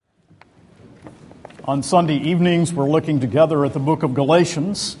On Sunday evenings, we're looking together at the book of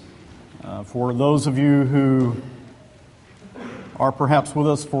Galatians. For those of you who are perhaps with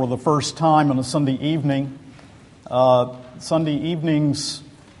us for the first time on a Sunday evening, Sunday evenings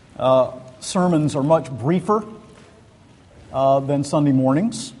sermons are much briefer than Sunday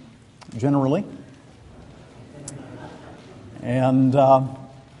mornings, generally. And I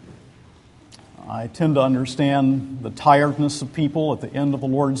tend to understand the tiredness of people at the end of the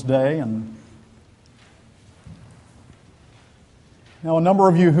Lord's Day. And now, a number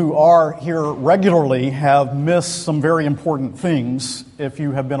of you who are here regularly have missed some very important things if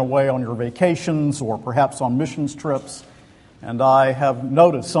you have been away on your vacations or perhaps on missions trips. And I have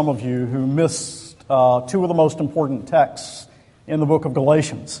noticed some of you who missed two of the most important texts in the book of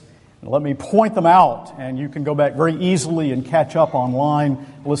Galatians. And let me point them out, and you can go back very easily and catch up online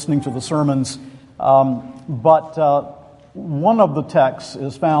listening to the sermons. But one of the texts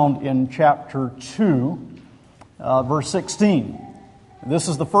is found in chapter 2, verse 16. This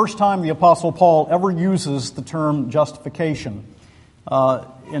is the first time the Apostle Paul ever uses the term justification.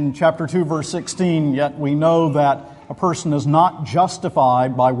 In chapter 2, verse 16, yet we know that a person is not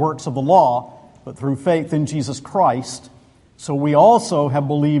justified by works of the law, but through faith in Jesus Christ. So we also have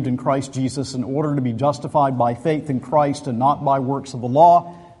believed in Christ Jesus in order to be justified by faith in Christ and not by works of the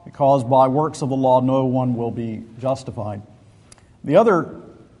law, because by works of the law no one will be justified. The other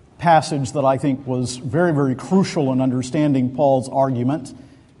passage that I think was very, very crucial in understanding Paul's argument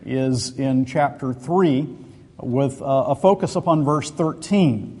is in chapter 3 with a focus upon verse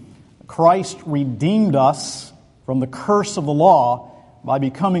 13. Christ redeemed us from the curse of the law by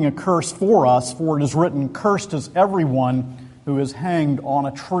becoming a curse for us, for it is written, "Cursed is everyone who is hanged on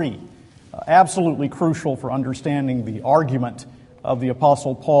a tree." Absolutely crucial for understanding the argument of the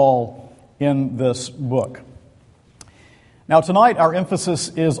Apostle Paul in this book. Now tonight our emphasis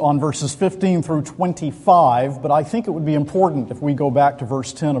is on verses 15 through 25, but I think it would be important if we go back to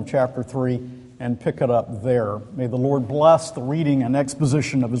verse 10 of chapter 3 and pick it up there. May the Lord bless the reading and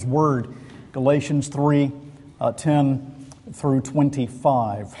exposition of His Word, Galatians 3, 10 through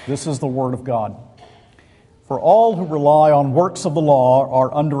 25. This is the Word of God. "For all who rely on works of the law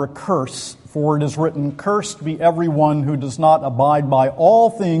are under a curse, for it is written, 'Cursed be everyone who does not abide by all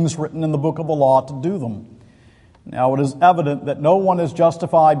things written in the book of the law to do them.' Now it is evident that no one is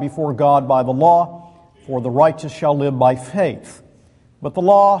justified before God by the law, for the righteous shall live by faith. But the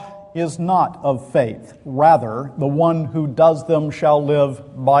law is not of faith. Rather, the one who does them shall live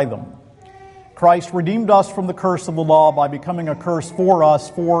by them. Christ redeemed us from the curse of the law by becoming a curse for us,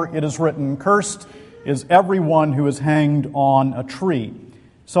 for it is written, 'Cursed is everyone who is hanged on a tree,'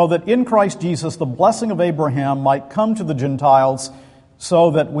 so that in Christ Jesus the blessing of Abraham might come to the Gentiles,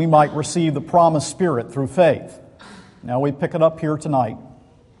 so that we might receive the promised Spirit through faith." Now we pick it up here tonight.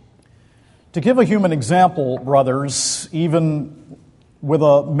 To give a human example, brothers, even with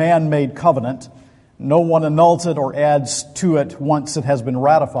a man-made covenant, no one annuls it or adds to it once it has been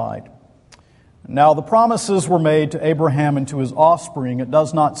ratified. Now the promises were made to Abraham and to his offspring. It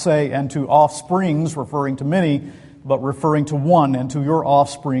does not say, "and to offsprings," referring to many, but referring to one, "and to your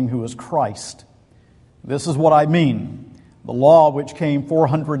offspring who is Christ." This is what I mean. The law, which came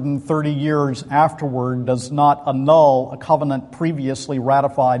 430 years afterward, does not annul a covenant previously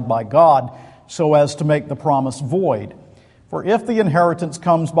ratified by God so as to make the promise void. For if the inheritance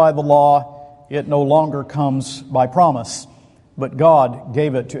comes by the law, it no longer comes by promise, but God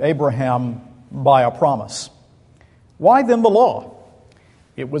gave it to Abraham by a promise. Why then the law?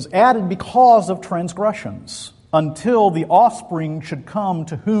 It was added because of transgressions, until the offspring should come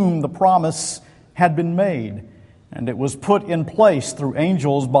to whom the promise had been made. And it was put in place through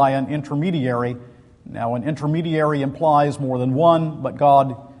angels by an intermediary. Now an intermediary implies more than one, but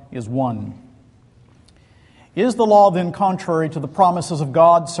God is one. Is the law then contrary to the promises of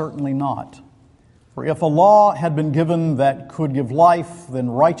God? Certainly not. For if a law had been given that could give life, then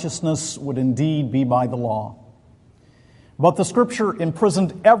righteousness would indeed be by the law. But the Scripture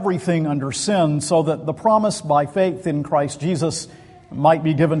imprisoned everything under sin, so that the promise by faith in Christ Jesus might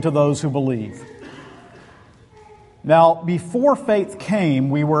be given to those who believe. Now, before faith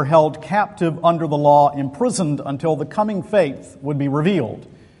came, we were held captive under the law, imprisoned until the coming faith would be revealed.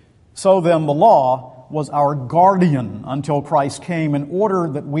 So then the law was our guardian until Christ came, in order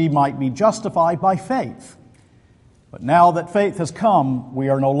that we might be justified by faith. But now that faith has come, we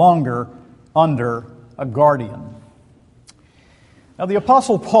are no longer under a guardian. Now, the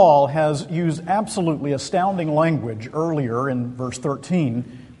Apostle Paul has used absolutely astounding language earlier in verse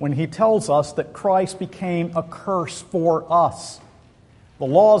 13 when he tells us that Christ became a curse for us. The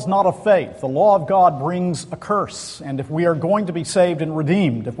law is not of faith. The law of God brings a curse. And if we are going to be saved and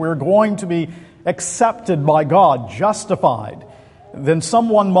redeemed, if we're going to be accepted by God, justified, then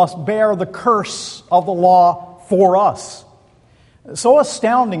someone must bear the curse of the law for us. So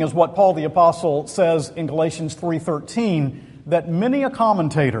astounding is what Paul the Apostle says in Galatians 3:13 that many a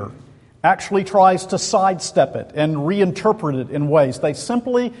commentator actually tries to sidestep it and reinterpret it in ways. They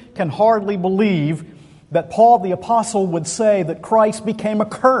simply can hardly believe that Paul the Apostle would say that Christ became a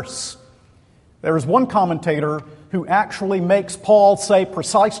curse. There is one commentator who actually makes Paul say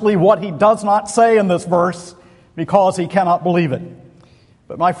precisely what he does not say in this verse because he cannot believe it.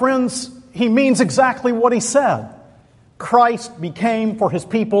 But my friends, he means exactly what he said. Christ became for his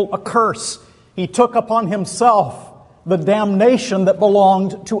people a curse. He took upon himself the damnation that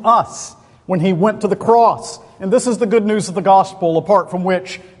belonged to us when he went to the cross. And this is the good news of the gospel, apart from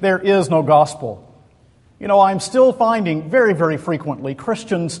which there is no gospel. You know, I'm still finding very, very frequently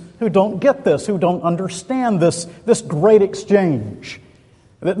Christians who don't get this, who don't understand this great exchange.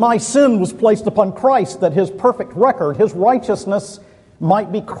 That my sin was placed upon Christ, that his perfect record, his righteousness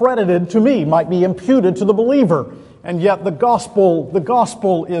might be credited to me, might be imputed to the believer. And yet the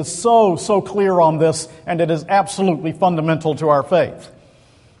gospel is so clear on this, and it is absolutely fundamental to our faith.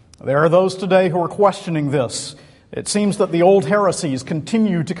 There are those today who are questioning this. It seems that the old heresies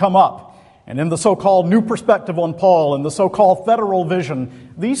continue to come up. And in the so-called new perspective on Paul and the so-called federal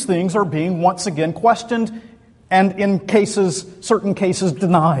vision, these things are being once again questioned and in certain cases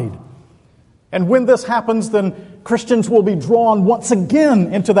denied. And when this happens, then Christians will be drawn once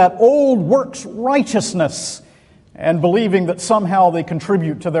again into that old works righteousness and believing that somehow they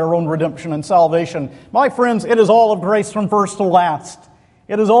contribute to their own redemption and salvation. My friends, it is all of grace from first to last.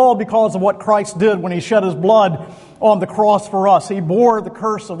 It is all because of what Christ did when he shed his blood on the cross for us. He bore the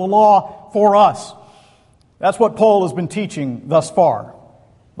curse of the law for us. That's what Paul has been teaching thus far.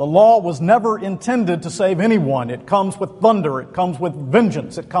 The law was never intended to save anyone. It comes with thunder. It comes with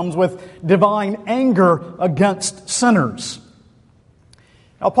vengeance. It comes with divine anger against sinners.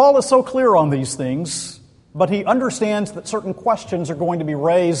 Now, Paul is so clear on these things, but he understands that certain questions are going to be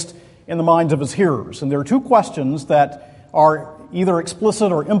raised in the minds of his hearers. And there are two questions that are either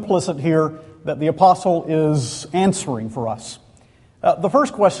explicit or implicit here that the apostle is answering for us. The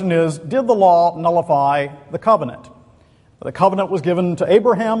first question is, did the law nullify the covenant? The covenant was given to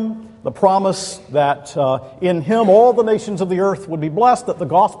Abraham, the promise that in him all the nations of the earth would be blessed, that the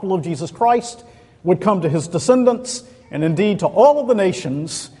gospel of Jesus Christ would come to his descendants, and indeed to all of the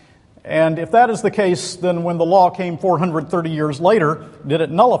nations. And if that is the case, then when the law came 430 years later, did it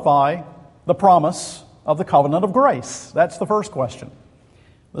nullify the promise of the covenant of grace? That's the first question.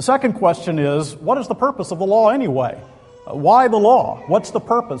 The second question is, what is the purpose of the law anyway? Why the law? What's the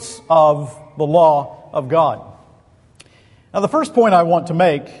purpose of the law of God? Now, the first point I want to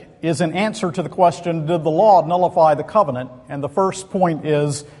make is an answer to the question, did the law nullify the covenant? And the first point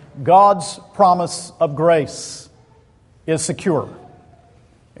is, God's promise of grace is secure.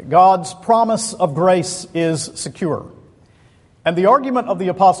 God's promise of grace is secure. And the argument of the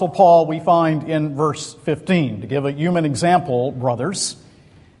Apostle Paul we find in verse 15. To give a human example, brothers,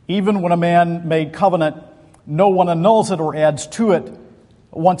 even when a man made covenant, no one annuls it or adds to it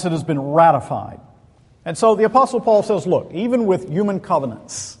once it has been ratified. And so the Apostle Paul says, look, even with human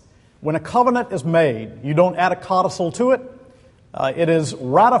covenants, when a covenant is made, you don't add a codicil to it. It is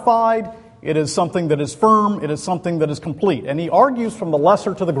ratified. It is something that is firm. It is something that is complete. And he argues from the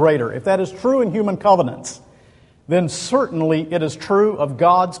lesser to the greater. If that is true in human covenants, then certainly it is true of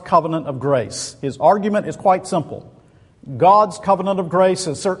God's covenant of grace. His argument is quite simple. God's covenant of grace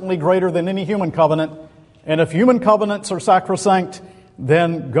is certainly greater than any human covenant. And if human covenants are sacrosanct,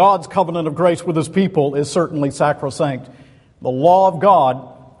 then God's covenant of grace with his people is certainly sacrosanct. The law of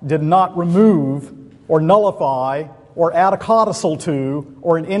God did not remove or nullify or add a codicil to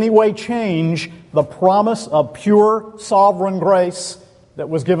or in any way change the promise of pure sovereign grace that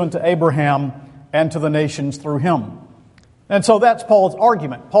was given to Abraham and to the nations through him. And so that's Paul's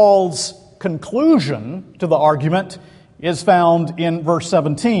argument. Paul's conclusion to the argument is found in verse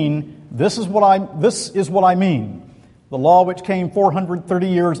 17. This is what I mean. The law which came 430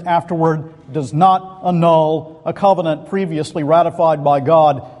 years afterward does not annul a covenant previously ratified by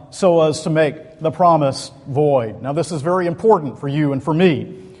God so as to make the promise void. Now, this is very important for you and for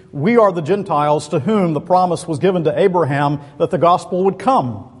me. We are the Gentiles to whom the promise was given to Abraham that the gospel would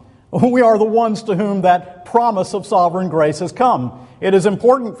come. We are the ones to whom that promise of sovereign grace has come. It is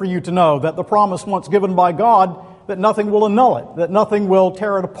important for you to know that the promise once given by God, that nothing will annul it, that nothing will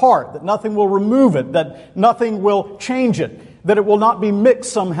tear it apart, that nothing will remove it, that nothing will change it, that it will not be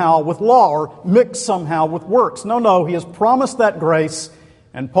mixed somehow with law or mixed somehow with works. No, he has promised that grace,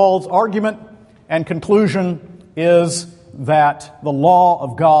 And Paul's argument and conclusion is that the law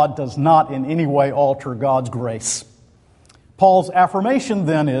of God does not in any way alter God's grace. Paul's affirmation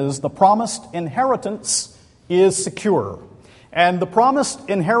then is the promised inheritance is secure. And the promised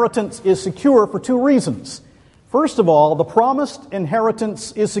inheritance is secure for two reasons. First of all, the promised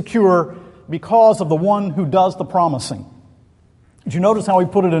inheritance is secure because of the one who does the promising. Did you notice how he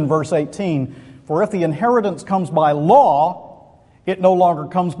put it in verse 18? For if the inheritance comes by law, it no longer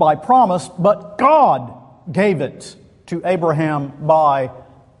comes by promise, but God gave it to Abraham by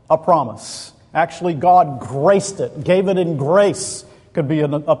a promise. Actually, God graced it, gave it in grace, could be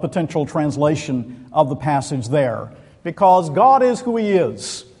a potential translation of the passage there. Because God is who He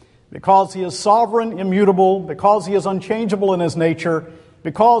is, because He is sovereign, immutable, because He is unchangeable in His nature,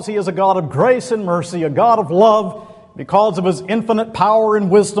 because He is a God of grace and mercy, a God of love, because of His infinite power and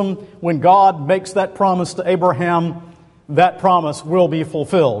wisdom, when God makes that promise to Abraham, that promise will be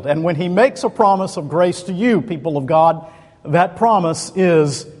fulfilled. And when He makes a promise of grace to you, people of God, that promise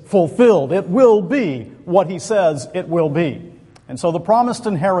is fulfilled. It will be what He says it will be. And so the promised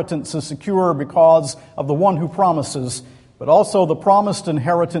inheritance is secure because of the one who promises, but also the promised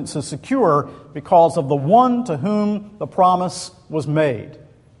inheritance is secure because of the one to whom the promise was made.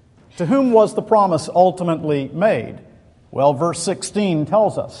 To whom was the promise ultimately made? Well, verse 16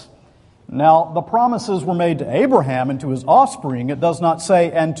 tells us. Now, the promises were made to Abraham and to his offspring. It does not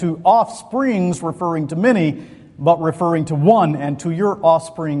say, and to offsprings, referring to many, but referring to one, and to your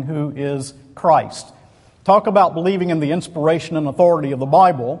offspring who is Christ. Talk about believing in the inspiration and authority of the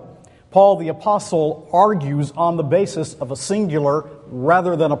Bible. Paul the Apostle argues on the basis of a singular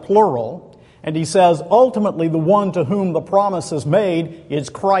rather than a plural. And he says, ultimately, the one to whom the promise is made is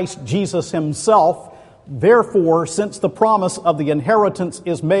Christ Jesus Himself. Therefore, since the promise of the inheritance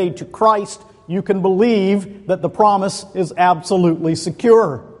is made to Christ, you can believe that the promise is absolutely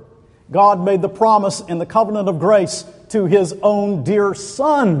secure. God made the promise in the covenant of grace to His own dear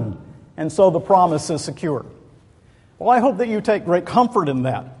Son, and so the promise is secure. Well, I hope that you take great comfort in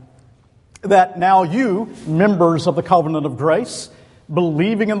that now you, members of the covenant of grace,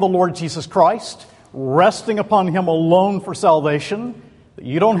 believing in the Lord Jesus Christ, resting upon Him alone for salvation,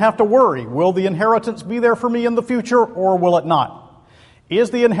 you don't have to worry. Will the inheritance be there for me in the future, or will it not?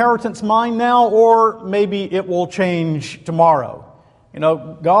 Is the inheritance mine now, or maybe it will change tomorrow? You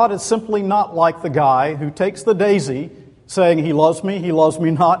know, God is simply not like the guy who takes the daisy, saying, He loves me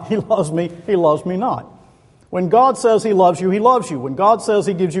not, He loves me not. When God says He loves you, He loves you. When God says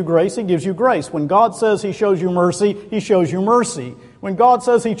He gives you grace, He gives you grace. When God says He shows you mercy, He shows you mercy. When God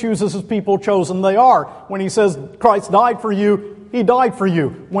says He chooses His people, chosen they are. When He says Christ died for you, He died for you.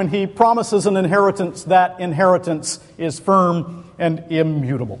 When He promises an inheritance, that inheritance is firm and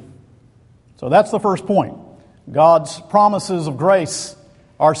immutable. So that's the first point. God's promises of grace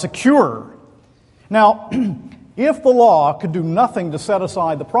are secure. Now, if the law could do nothing to set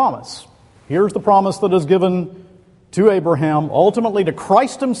aside the promise, here's the promise that is given to Abraham, ultimately to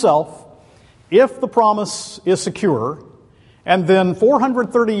Christ Himself. If the promise is secure, and then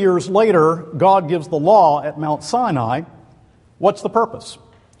 430 years later, God gives the law at Mount Sinai, what's the purpose?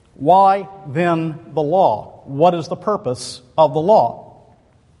 Why then the law? What is the purpose of the law?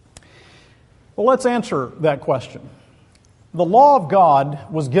 Well, let's answer that question. The law of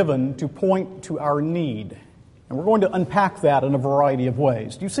God was given to point to our need. And we're going to unpack that in a variety of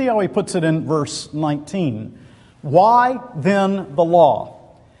ways. Do you see how he puts it in verse 19? Why then the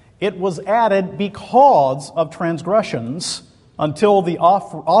law? It was added because of transgressions until the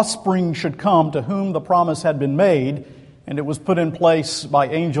offspring should come to whom the promise had been made, and it was put in place by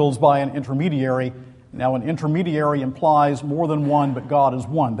angels by an intermediary. Now, an intermediary implies more than one, but God is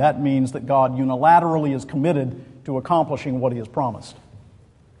one. That means that God unilaterally is committed to accomplishing what He has promised.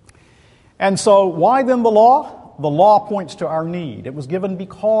 And so, why then the law? The law points to our need. It was given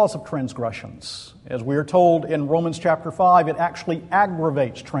because of transgressions. As we are told in Romans chapter 5, it actually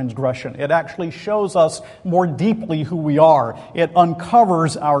aggravates transgression. It actually shows us more deeply who we are. It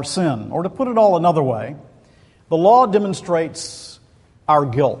uncovers our sin. Or to put it all another way, the law demonstrates our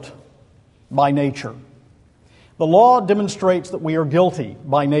guilt by nature. The law demonstrates that we are guilty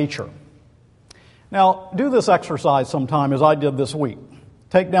by nature. Now, do this exercise sometime as I did this week.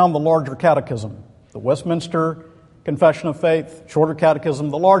 Take down the larger catechism, the Westminster Confession of Faith, shorter catechism,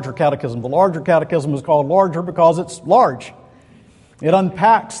 the larger catechism. The larger catechism is called larger because it's large. It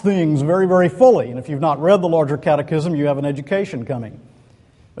unpacks things very, very fully. And if you've not read the larger catechism, you have an education coming.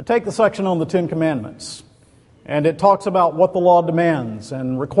 But take the section on the Ten Commandments. And it talks about what the law demands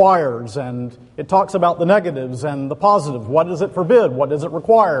and requires, and it talks about the negatives and the positives. What does it forbid? What does it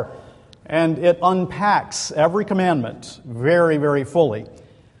require? and it unpacks every commandment very, very fully.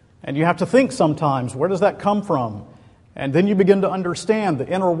 And you have to think sometimes, where does that come from? And then you begin to understand the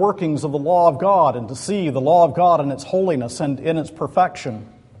inner workings of the law of God and to see the law of God in its holiness and in its perfection.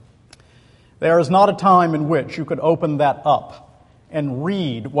 There is not a time in which you could open that up and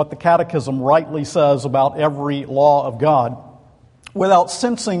read what the Catechism rightly says about every law of God without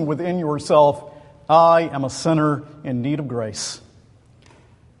sensing within yourself, I am a sinner in need of grace.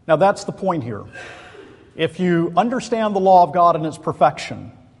 Now that's the point here. If you understand the law of God in its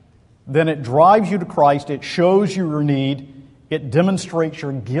perfection, then it drives you to Christ, it shows you your need, it demonstrates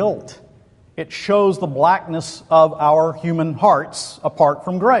your guilt. It shows the blackness of our human hearts apart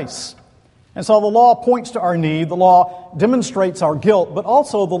from grace. And so the law points to our need, the law demonstrates our guilt, but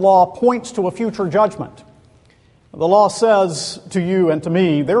also the law points to a future judgment. The law says to you and to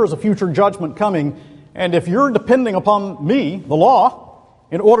me, there is a future judgment coming, and if you're depending upon me, the law,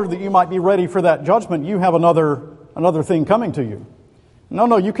 in order that you might be ready for that judgment, you have another thing coming to you.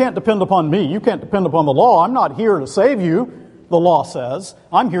 No, you can't depend upon me. You can't depend upon the law. I'm not here to save you, the law says.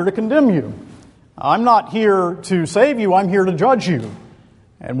 I'm here to condemn you. I'm not here to save you. I'm here to judge you.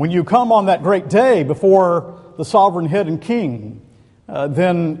 And when you come on that great day before the sovereign head and king,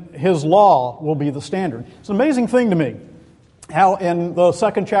 then his law will be the standard. It's an amazing thing to me how in the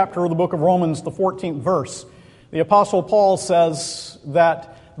second chapter of the book of Romans, the 14th verse, the Apostle Paul says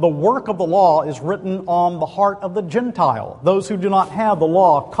that the work of the law is written on the heart of the Gentile, those who do not have the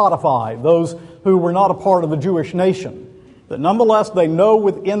law codified, those who were not a part of the Jewish nation, that nonetheless they know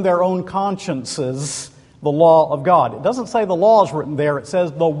within their own consciences the law of God. It doesn't say the law is written there, it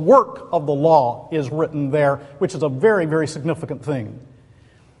says the work of the law is written there, which is a very, very significant thing.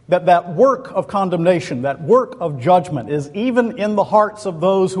 That work of condemnation, that work of judgment is even in the hearts of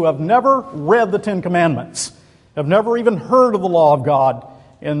those who have never read the Ten Commandments, have never even heard of the law of God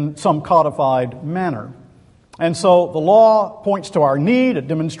in some codified manner. And so the law points to our need, it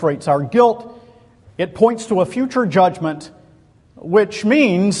demonstrates our guilt, it points to a future judgment, which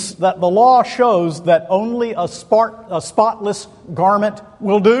means that the law shows that only a spotless garment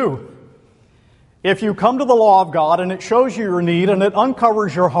will do. If you come to the law of God and it shows you your need and it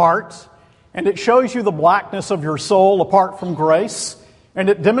uncovers your heart and it shows you the blackness of your soul apart from grace and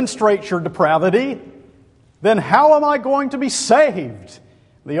it demonstrates your depravity, then how am I going to be saved?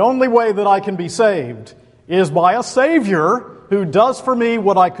 The only way that I can be saved is by a Savior who does for me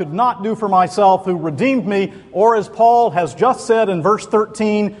what I could not do for myself, who redeemed me, or as Paul has just said in verse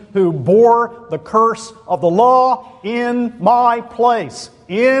 13, who bore the curse of the law in my place.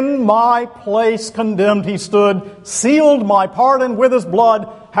 In my place condemned he stood, sealed my pardon with his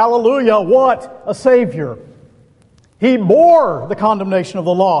blood. Hallelujah, what a Savior. He bore the condemnation of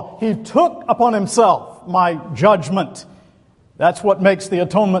the law. He took upon himself my judgment. That's what makes the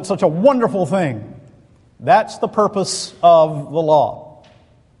atonement such a wonderful thing. That's the purpose of the law.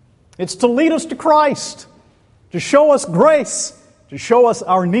 It's to lead us to Christ, to show us grace, to show us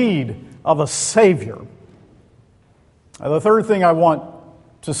our need of a Savior. Now, the third thing I want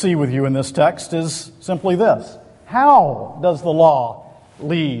to see with you in this text is simply this. How does the law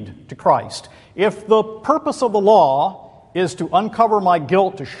lead to Christ? If the purpose of the law is to uncover my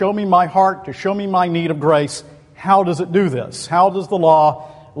guilt, to show me my heart, to show me my need of grace, how does it do this? How does the law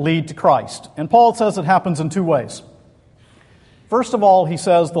lead to Christ? And Paul says it happens in two ways. First of all, he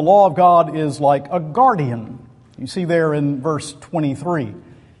says the law of God is like a guardian. You see there in verse 23.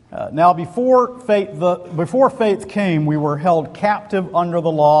 Now before faith came, we were held captive under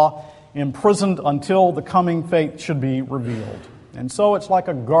the law, imprisoned until the coming faith should be revealed. And so it's like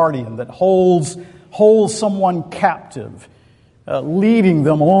a guardian that holds someone captive, leading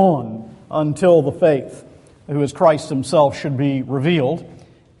them on until the faith, who is Christ himself, should be revealed.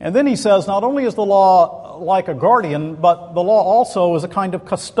 And then he says, not only is the law like a guardian, but the law also is a kind of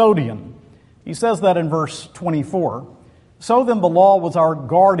custodian. He says that in verse 24. So then the law was our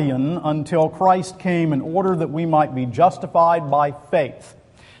guardian until Christ came in order that we might be justified by faith.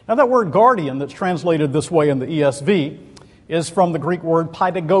 Now that word guardian that's translated this way in the ESV is from the Greek word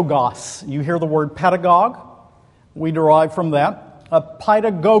paidagogos. You hear the word pedagogue? We derive from that. A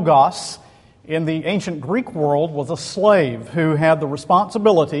paidagogos in the ancient Greek world was a slave who had the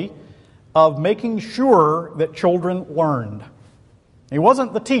responsibility of making sure that children learned. He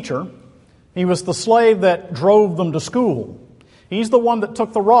wasn't the teacher. He was the slave that drove them to school. He's the one that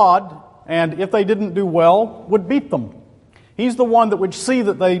took the rod and, if they didn't do well, would beat them. He's the one that would see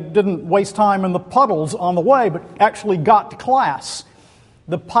that they didn't waste time in the puddles on the way, but actually got to class.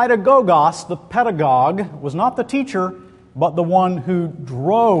 The paidagogos, the pedagogue, was not the teacher, but the one who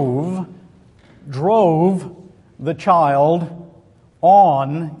drove the child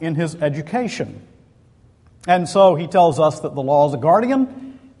on in his education. And so he tells us that the law is a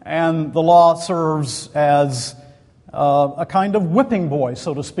guardian, and the law serves as a kind of whipping boy,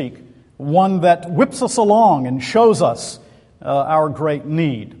 so to speak, one that whips us along and shows us our great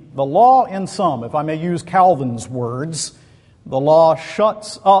need. The law, in sum, if I may use Calvin's words, the law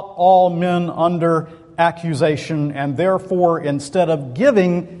shuts up all men under accusation, and therefore, instead of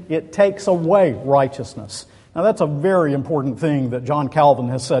giving, it takes away righteousness. Now, that's a very important thing that John Calvin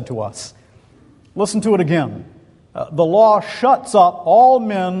has said to us. Listen to it again. The law shuts up all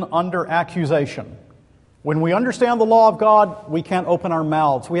men under accusation. When we understand the law of God, we can't open our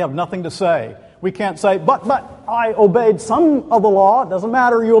mouths. We have nothing to say. We can't say, but I obeyed some of the law. It doesn't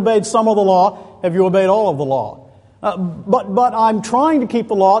matter, you obeyed some of the law. Have you obeyed all of the law? But I'm trying to keep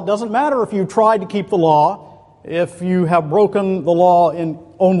the law. It doesn't matter if you tried to keep the law. If you have broken the law in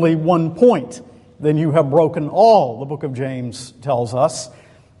only one point, then you have broken all, the book of James tells us.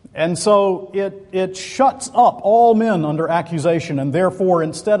 And so it shuts up all men under accusation, and therefore,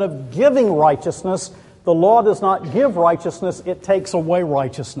 instead of giving righteousness, the law does not give righteousness, it takes away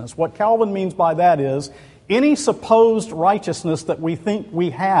righteousness. What Calvin means by that is, any supposed righteousness that we think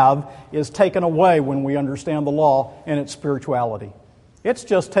we have is taken away when we understand the law and its spirituality. It's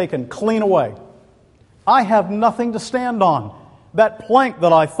just taken clean away. I have nothing to stand on. That plank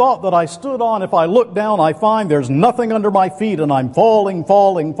that I thought that I stood on, if I look down, I find there's nothing under my feet, and I'm falling,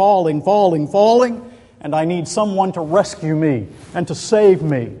 and I need someone to rescue me and to save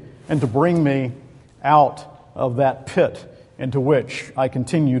me and to bring me out of that pit into which I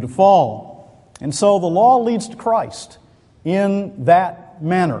continue to fall. And so the law leads to Christ in that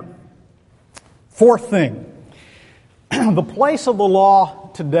manner. Fourth thing, the place of the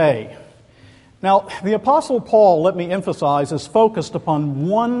law today. Now, the Apostle Paul, let me emphasize, is focused upon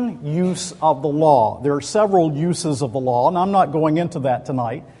one use of the law. There are several uses of the law, and I'm not going into that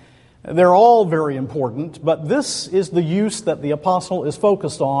tonight. They're all very important, but this is the use that the Apostle is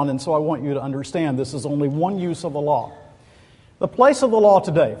focused on, and so I want you to understand this is only one use of the law. The place of the law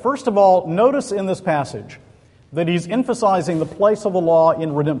today. First of all, notice in this passage that he's emphasizing the place of the law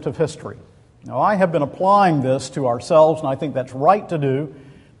in redemptive history. Now, I have been applying this to ourselves, and I think that's right to do,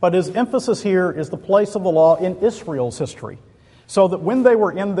 but his emphasis here is the place of the law in Israel's history. So that when they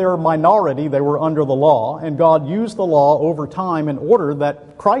were in their minority, they were under the law, and God used the law over time in order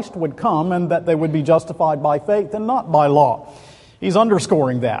that Christ would come and that they would be justified by faith and not by law. He's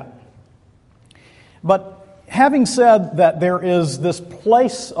underscoring that. But having said that there is this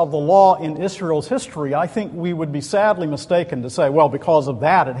place of the law in Israel's history, I think we would be sadly mistaken to say, well, because of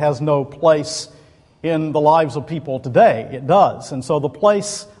that, it has no place in the lives of people today. It does. And so the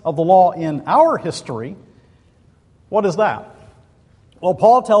place of the law in our history, what is that? Well,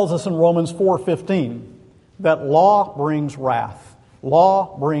 Paul tells us in Romans 4:15 that law brings wrath.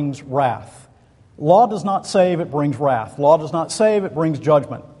 Law brings wrath. Law does not save, it brings wrath. Law does not save, it brings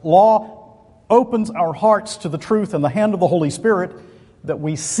judgment. Law opens our hearts to the truth in the hand of the Holy Spirit that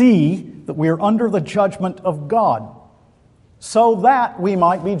we see that we are under the judgment of God, so that we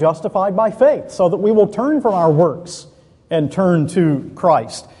might be justified by faith, so that we will turn from our works and turn to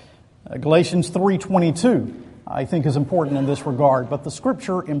Christ. Galatians 3:22, I think, is important in this regard. But the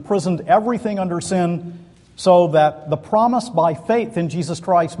Scripture imprisoned everything under sin so that the promise by faith in Jesus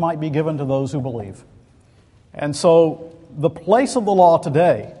Christ might be given to those who believe. And so the place of the law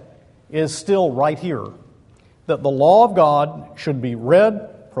today is still right here, that the law of God should be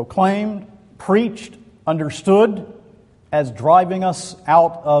read, proclaimed, preached, understood as driving us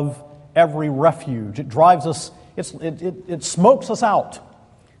out of every refuge. It drives us, it smokes us out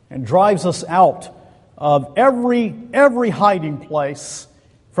and drives us out of every hiding place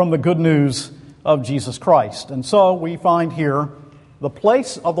from the good news of Jesus Christ. And so we find here the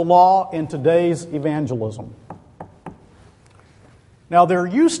place of the law in today's evangelism. Now, there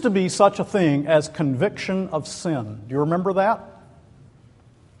used to be such a thing as conviction of sin. Do you remember that?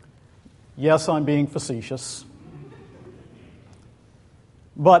 Yes, I'm being facetious.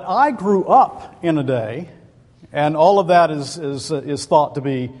 But I grew up in a day, and all of that is thought to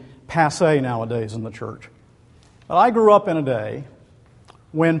be passé nowadays in the church. But I grew up in a day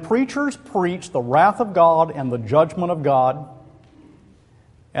when preachers preached the wrath of God and the judgment of God.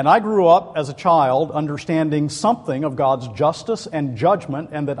 And I grew up as a child understanding something of God's justice and judgment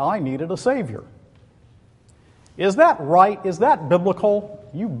and that I needed a Savior. Is that right? Is that biblical?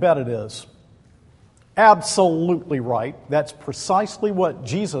 You bet it is. Absolutely right. That's precisely what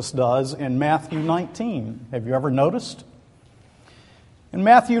Jesus does in Matthew 19. Have you ever noticed? In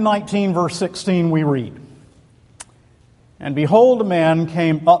Matthew 19, verse 16, we read, "And behold, a man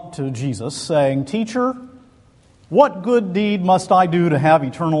came up to Jesus, saying, 'Teacher, "What good deed must I do to have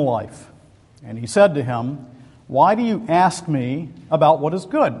eternal life?" And he said to him, "Why do you ask me about what is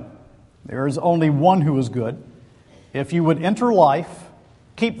good? There is only one who is good. If you would enter life,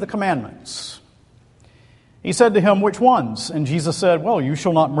 keep the commandments." He said to him, "Which ones?" And Jesus said, "Well, you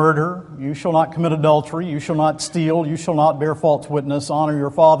shall not murder, you shall not commit adultery, you shall not steal, you shall not bear false witness, honor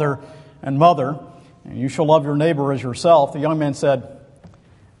your father and mother, and you shall love your neighbor as yourself." The young man said,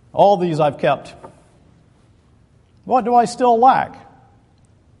 "All these I've kept. What do I still lack?"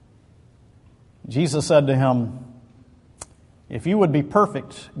 Jesus said to him, "If you would be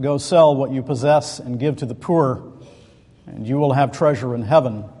perfect, go sell what you possess and give to the poor, and you will have treasure in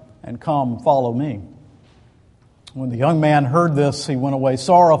heaven, and come, follow me." When the young man heard this, he went away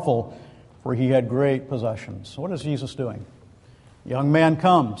sorrowful, for he had great possessions. What is Jesus doing? The young man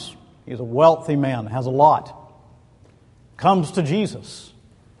comes. He's a wealthy man, has a lot. Comes to Jesus.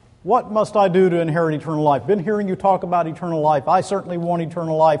 "What must I do to inherit eternal life?" Been hearing you talk about eternal life. I certainly want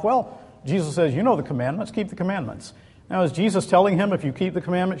eternal life. Well, Jesus says, you know the commandments, keep the commandments. Now, is Jesus telling him if you keep the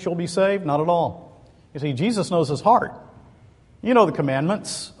commandments, you'll be saved? Not at all. You see, Jesus knows his heart. You know the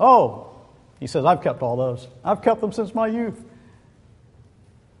commandments. Oh, he says, I've kept all those. I've kept them since my youth.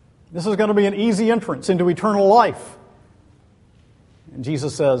 This is going to be an easy entrance into eternal life. And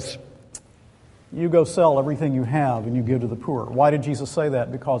Jesus says, you go sell everything you have and you give to the poor. Why did Jesus say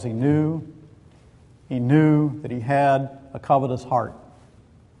that? Because he knew that he had a covetous heart.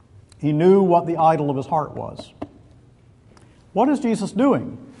 He knew what the idol of his heart was. What is Jesus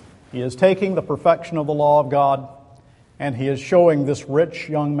doing? He is taking the perfection of the law of God and he is showing this rich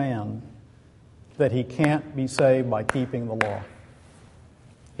young man that he can't be saved by keeping the law.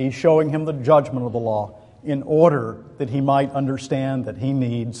 He's showing him the judgment of the law in order that he might understand that he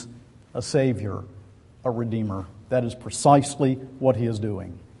needs a Savior, a Redeemer. That is precisely what he is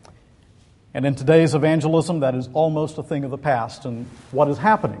doing. And in today's evangelism, that is almost a thing of the past. And what is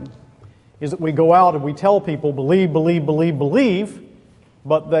happening is that we go out and we tell people, believe, believe, believe, believe,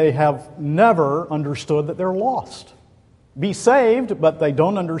 but they have never understood that they're lost. Be saved, but they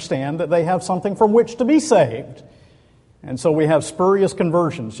don't understand that they have something from which to be saved. And so we have spurious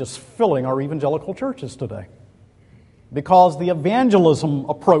conversions just filling our evangelical churches today. Because the evangelism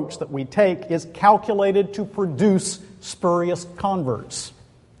approach that we take is calculated to produce spurious converts.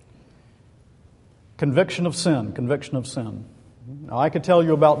 Conviction of sin, conviction of sin. Now, I could tell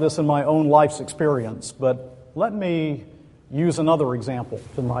you about this in my own life's experience, but let me use another example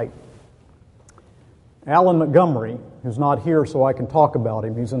tonight. Alan Montgomery, who's not here so I can talk about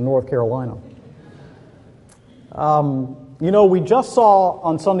him, he's in North Carolina. We just saw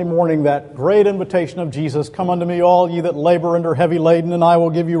on Sunday morning that great invitation of Jesus, "Come unto me, all ye that labor and are heavy laden, and I will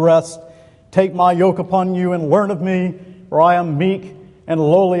give you rest. Take my yoke upon you and learn of me, for I am meek and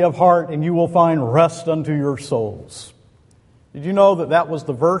lowly of heart, and you will find rest unto your souls." Did you know that that was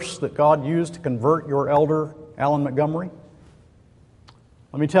the verse that God used to convert your elder, Alan Montgomery?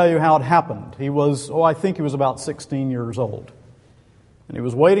 Let me tell you how it happened. I think he was about 16 years old. And he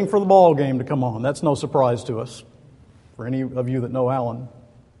was waiting for the ball game to come on. That's no surprise to us, for any of you that know Alan.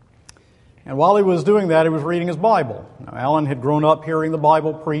 And while he was doing that, he was reading his Bible. Now, Alan had grown up hearing the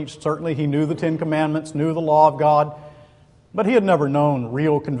Bible preached. Certainly he knew the Ten Commandments, knew the law of God, but he had never known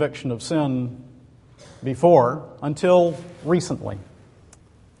real conviction of sin before until recently.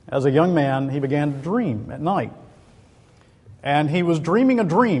 As a young man, he began to dream at night. And he was dreaming a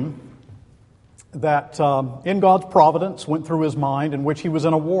dream that, in God's providence, went through his mind, in which he was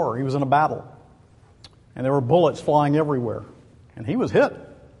in a war, he was in a battle. And there were bullets flying everywhere. And he was hit.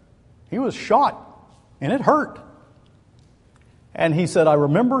 He was shot. And it hurt. And he said, I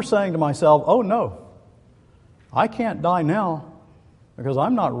remember saying to myself, oh no, I can't die now because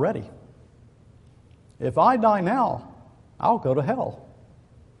I'm not ready. If I die now, I'll go to hell.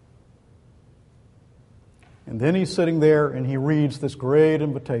 And then he's sitting there and he reads this great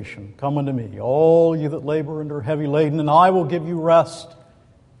invitation. "Come unto me, all you that labor and are heavy laden, and I will give you rest."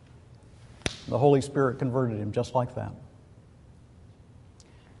 The Holy Spirit converted him just like that.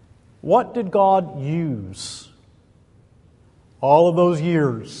 What did God use all of those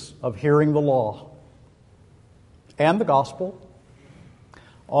years of hearing the law and the gospel,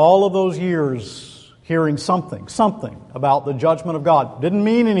 all of those years hearing something about the judgment of God? Didn't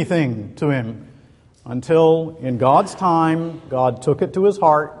mean anything to him until in God's time, God took it to his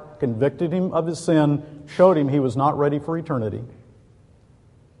heart, convicted him of his sin, showed him he was not ready for eternity.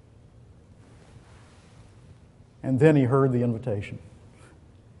 And then he heard the invitation.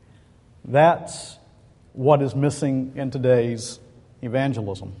 That's what is missing in today's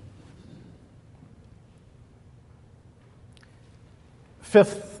evangelism.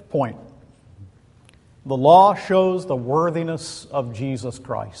 Fifth point. The law shows the worthiness of Jesus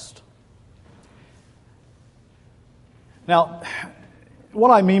Christ. Now,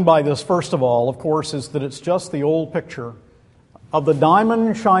 what I mean by this, first of all, of course, is that it's just the old picture of the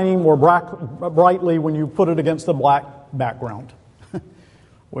diamond shining more brightly when you put it against the black background.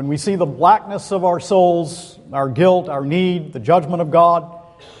 When we see the blackness of our souls, our guilt, our need, the judgment of God,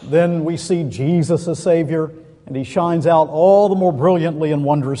 then we see Jesus as Savior, and He shines out all the more brilliantly and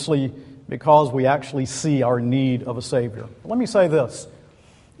wondrously because we actually see our need of a Savior. Let me say this.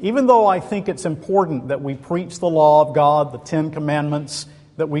 Even though I think it's important that we preach the law of God, the Ten Commandments,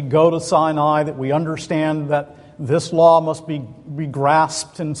 that we go to Sinai, that we understand that this law must be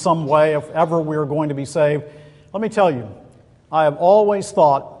grasped in some way if ever we are going to be saved, let me tell you, I have always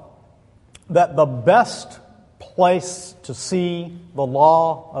thought that the best place to see the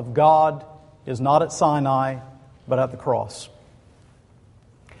law of God is not at Sinai, but at the cross.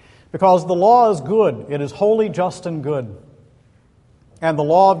 Because the law is good. It is holy, just, and good. And the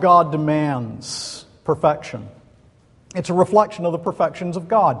law of God demands perfection. It's a reflection of the perfections of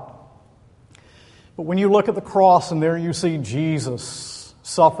God. But when you look at the cross and there you see Jesus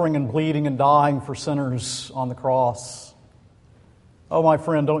suffering and bleeding and dying for sinners on the cross, oh, my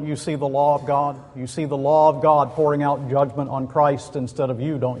friend, don't you see the law of God? You see the law of God pouring out judgment on Christ instead of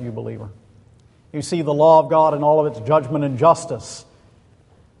you, don't you, believer? You see the law of God in all of its judgment and justice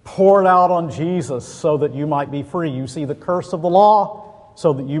poured out on Jesus so that you might be free. You see the curse of the law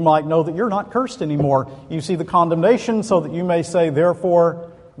so that you might know that you're not cursed anymore. You see the condemnation so that you may say,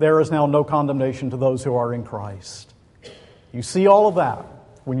 therefore, there is now no condemnation to those who are in Christ. You see all of that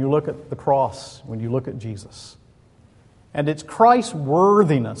when you look at the cross, when you look at Jesus. And it's Christ's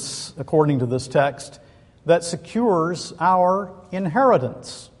worthiness, according to this text, that secures our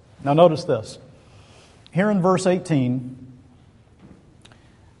inheritance. Now notice this. Here in verse 18,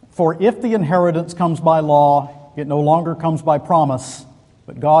 for if the inheritance comes by law, it no longer comes by promise,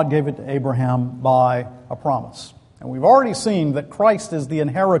 but God gave it to Abraham by a promise. And we've already seen that Christ is the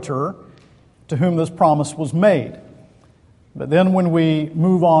inheritor to whom this promise was made. But then when we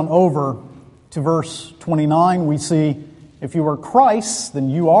move on over to verse 29, we see, if you are Christ's, then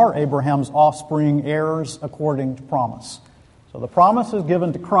you are Abraham's offspring, heirs according to promise. So the promise is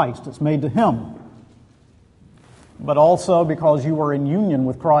given to Christ. It's made to Him. But also because you are in union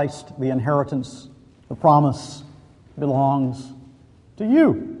with Christ, the inheritance, the promise belongs to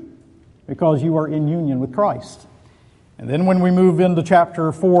you because you are in union with Christ. And then when we move into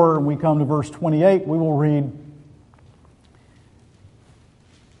chapter 4 and we come to verse 28, we will read,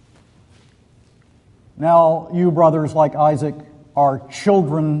 now you, brothers, like Isaac, are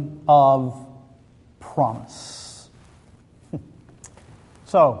children of promise.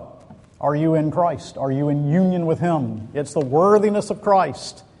 So, are you in Christ? Are you in union with Him? It's the worthiness of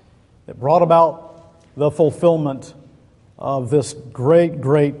Christ that brought about the fulfillment of this great,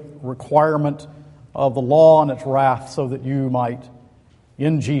 great requirement of the law and its wrath so that you might,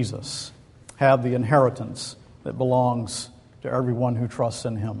 in Jesus, have the inheritance that belongs to everyone who trusts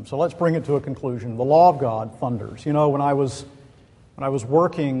in Him. So let's bring it to a conclusion. The law of God thunders. You know, when I was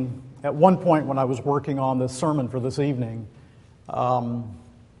working, at one point when I was working on this sermon for this evening,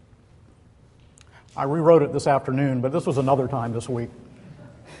 I rewrote it this afternoon, but this was another time this week.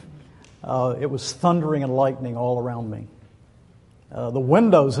 It was thundering and lightning all around me. The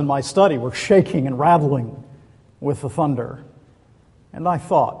windows in my study were shaking and rattling with the thunder. And I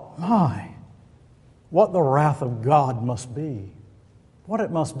thought, my, what the wrath of God must be. What it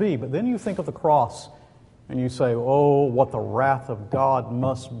must be. But then you think of the cross and you say, oh, what the wrath of God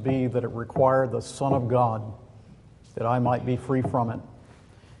must be that it required the Son of God that I might be free from it.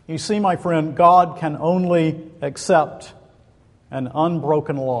 You see, my friend, God can only accept an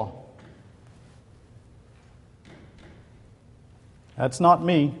unbroken law. That's not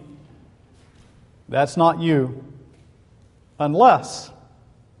me. That's not you. Unless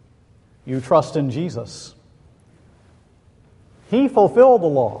you trust in Jesus. He fulfilled the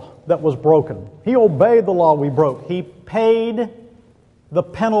law that was broken. He obeyed the law we broke. He paid the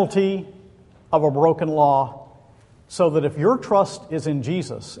penalty of a broken law so that if your trust is in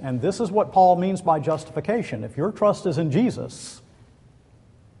Jesus, and this is what Paul means by justification, if your trust is in Jesus,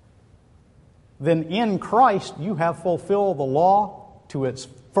 then in Christ you have fulfilled the law to its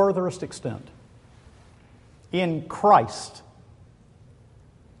furthest extent. In Christ,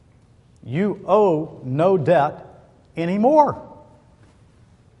 you owe no debt anymore.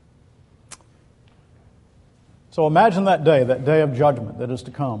 So imagine that day of judgment that is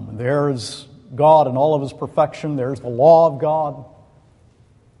to come. There is God in all of His perfection. There's the law of God.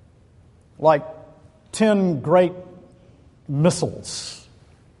 Like 10 great missiles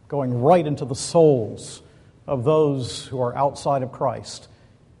going right into the souls of those who are outside of Christ.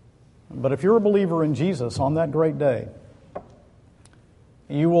 But if you're a believer in Jesus on that great day,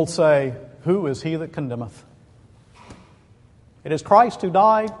 you will say, "Who is he that condemneth?" It is Christ who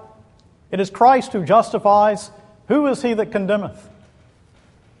died. It is Christ who justifies. Who is he that condemneth?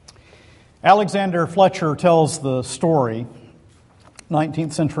 Alexander Fletcher tells the story,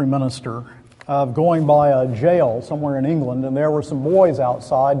 19th century minister, of going by a jail somewhere in England, and there were some boys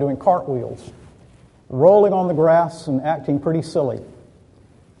outside doing cartwheels, rolling on the grass and acting pretty silly.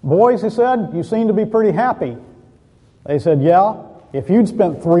 "Boys," he said, "you seem to be pretty happy." They said, "Yeah, if you'd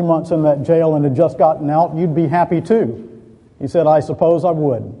spent 3 months in that jail and had just gotten out, you'd be happy too." He said, "I suppose I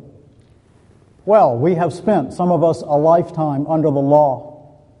would." Well, we have spent, some of us, a lifetime under the law.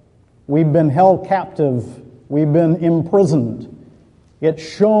 We've been held captive. We've been imprisoned. It's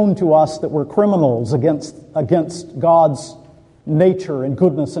shown to us that we're criminals against God's nature and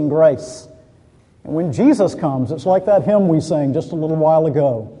goodness and grace. And when Jesus comes, it's like that hymn we sang just a little while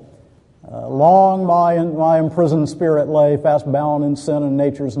ago. Long my imprisoned spirit lay, fast bound in sin and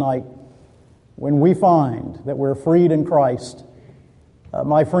nature's night. When we find that we're freed in Christ,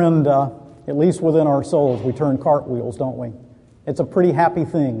 my friend, at least within our souls, we turn cartwheels, don't we? It's a pretty happy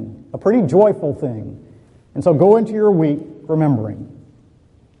thing, a pretty joyful thing. And so go into your week remembering,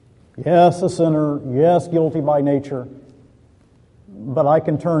 yes, a sinner, yes, guilty by nature, but I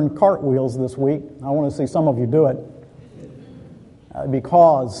can turn cartwheels this week. I want to see some of you do it,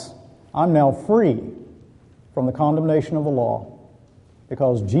 because I'm now free from the condemnation of the law,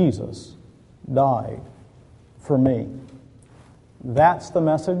 because Jesus died for me. That's the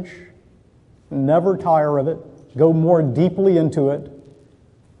message. Never tire of it. Go more deeply into it.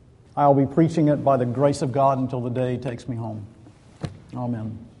 I'll be preaching it by the grace of God until the day He takes me home.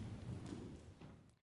 Amen.